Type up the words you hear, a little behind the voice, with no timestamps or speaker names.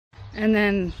And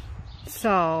then,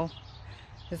 so,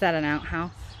 is that an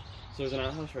outhouse? So there's an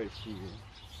outhouse right here.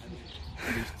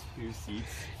 There's 2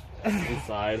 seats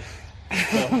inside.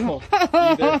 So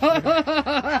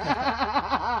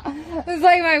It's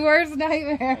like my worst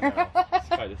nightmare. I know, it's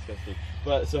quite disgusting.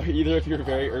 But so either if you're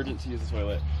very urgent to use the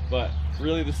toilet, but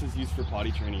really this is used for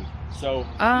potty training. So you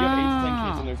have 8 to 10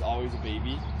 kids and there's always a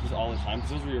baby just all the time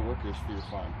because those are your workers for your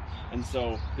farm. And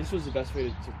so this was the best way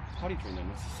to potty train them,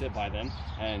 was to sit by them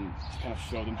and to kind of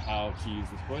show them how to use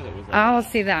the toilet. Oh,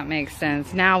 see, that makes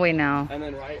sense. Now we know. And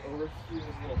then right over here is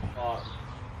a little pot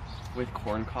with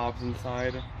corn cobs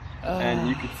inside. And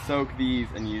you could soak these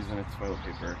and use them as toilet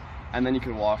paper. And then you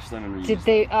can wash them and reuse them. Did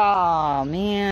they? Oh, man.